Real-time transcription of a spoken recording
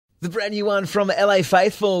The brand new one from LA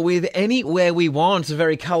Faithfull with Anywhere We Want, a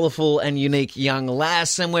very colourful and unique young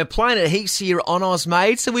lass, and we're playing it heaps here on Oz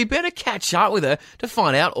Made, so we better catch up with her to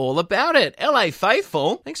find out all about it. LA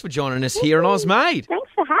Faithfull, thanks for joining us here on Oz Made.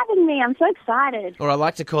 Thanks for having me. I'm so excited. Or I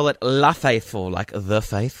like to call it La Faithfull, like the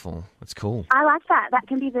Faithful. That's cool. I like that. That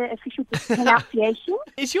can be the official pronunciation.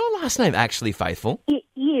 Is your last name actually Faithfull? It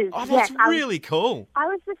is. Oh, that's yes, really cool. I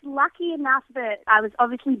was just lucky enough that I was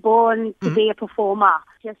obviously born to be a performer,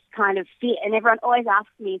 just kind of fit. And everyone always asks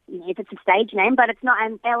me if it's a stage name, but it's not.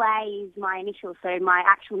 And LA is my initial, so my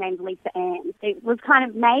actual name's Lisa Ann. It was kind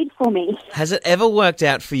of made for me. Has it ever worked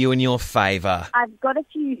out for you in your favour? I've got a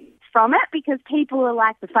few from it because people are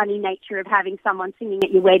like the funny nature of having someone singing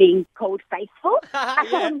at your wedding called Faithfull.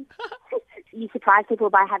 You surprise people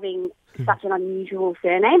by having such an unusual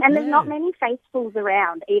surname, and there's not many Faithfulls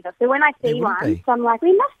around either. So when I see one, so I'm like,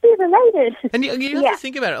 we must be related. And you have to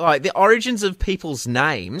think about it, like the origins of people's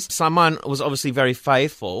names. Someone was obviously very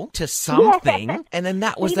faithful to something, and then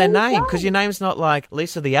that was their name. Because your name's not like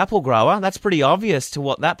Lisa the apple grower. That's pretty obvious to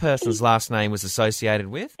what that person's last name was associated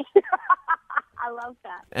with. I love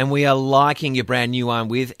that. And we are liking your brand new one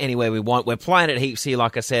with Anywhere We Want. We're playing it heaps here,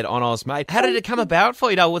 like I said, on Oz Made. How did it come about for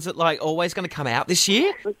you, though? Was it like always going to come out this year?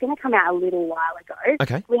 It was going to come out a little while ago.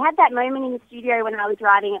 Okay. We had that moment in the studio when I was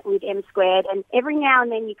writing it with M Squared, and every now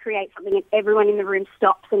and then you create something and everyone in the room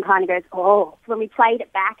stops and kind of goes, oh. So when we played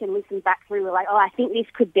it back and listened back through, we're like, oh, I think this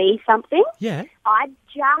could be something. Yeah. I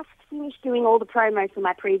just finished doing all the promos for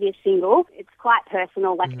my previous single. It's quite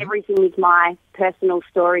personal, like everything is my personal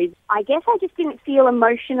stories. I guess I just didn't feel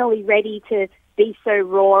emotionally ready to be so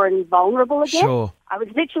raw and vulnerable again. Sure. I was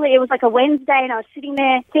literally, it was like a Wednesday and I was sitting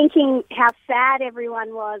there thinking how sad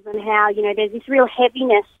everyone was and how, you know, there's this real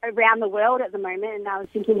heaviness around the world at the moment, and I was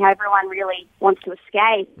thinking how everyone really wants to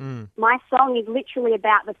escape. My song is literally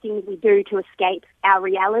about the things we do to escape our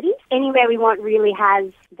reality. Anywhere We Want really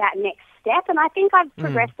has that next step, and I think I've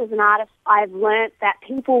progressed as an artist. I've learnt that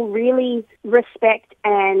people really respect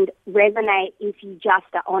and resonate if you just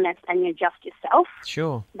are honest and you're just yourself.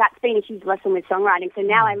 Sure. That's been a huge lesson with songwriting. So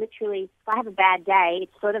now I literally, if I have a bad day,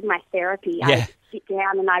 it's sort of my therapy. Yeah. I sit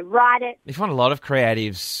down and I write it. You find a lot of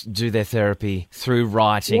creatives do their therapy through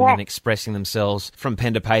writing and expressing themselves from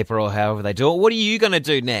pen to paper or however they do it. What are you going to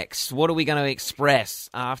do next? What are we going to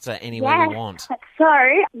express after Anywhere We Want? So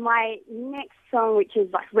my next song, which is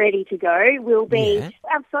like ready to go, will be,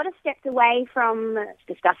 I've sort of stepped away from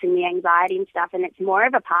discussing the anxiety and stuff, and it's more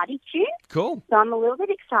of a party tune. Cool. So I'm a little bit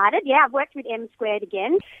excited. Yeah, I've worked with M Squared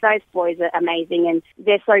again. Those boys are amazing, and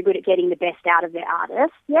they're so good at getting the best out of their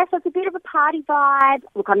artists. Yeah, so it's a bit of a party vibe.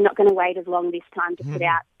 Look, I'm not going to wait as long this time to put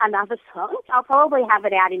out another song. I'll probably have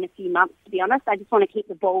it out in a few months, to be honest. I just want to keep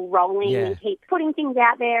the ball rolling and keep putting things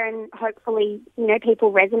out there, and hopefully, you know,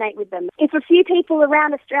 people resonate with them. If a few people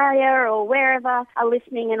around Australia or wherever are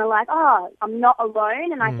listening and are like, oh, I'm not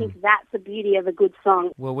alone, and I think that's the beauty of a good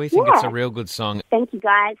song. Well, we think it's a real good song. Thank you,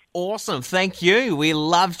 guys. Awesome. Thank you. We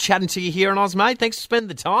love chatting to you here on Oz Made. Thanks for spending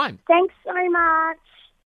the time. Thanks so much.